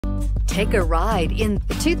Take a ride in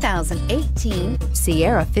the 2018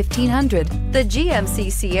 Sierra 1500. The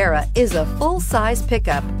GMC Sierra is a full-size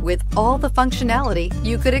pickup with all the functionality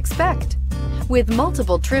you could expect. With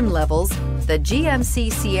multiple trim levels, the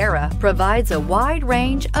GMC Sierra provides a wide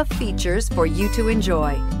range of features for you to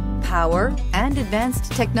enjoy. Power and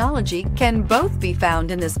advanced technology can both be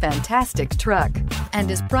found in this fantastic truck and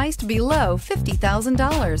is priced below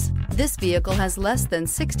 $50,000. This vehicle has less than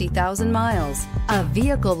 60,000 miles. A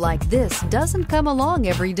vehicle like this doesn't come along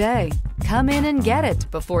every day. Come in and get it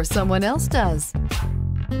before someone else does.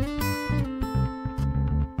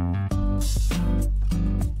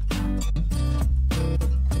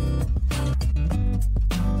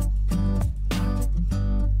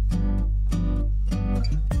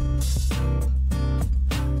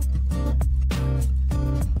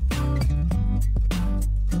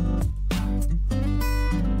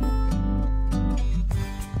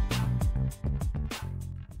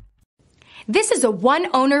 This is a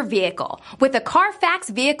one-owner vehicle with a Carfax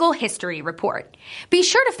Vehicle History Report. Be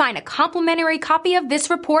sure to find a complimentary copy of this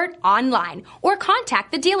report online or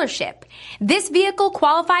contact the dealership. This vehicle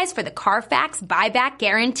qualifies for the Carfax Buyback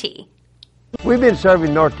Guarantee. We've been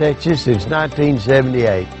serving North Texas since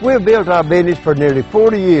 1978. We've built our business for nearly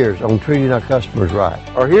 40 years on treating our customers right.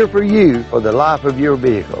 Are here for you for the life of your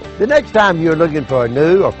vehicle. The next time you're looking for a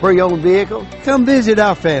new or pre-owned vehicle, come visit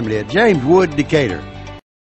our family at James Wood Decatur.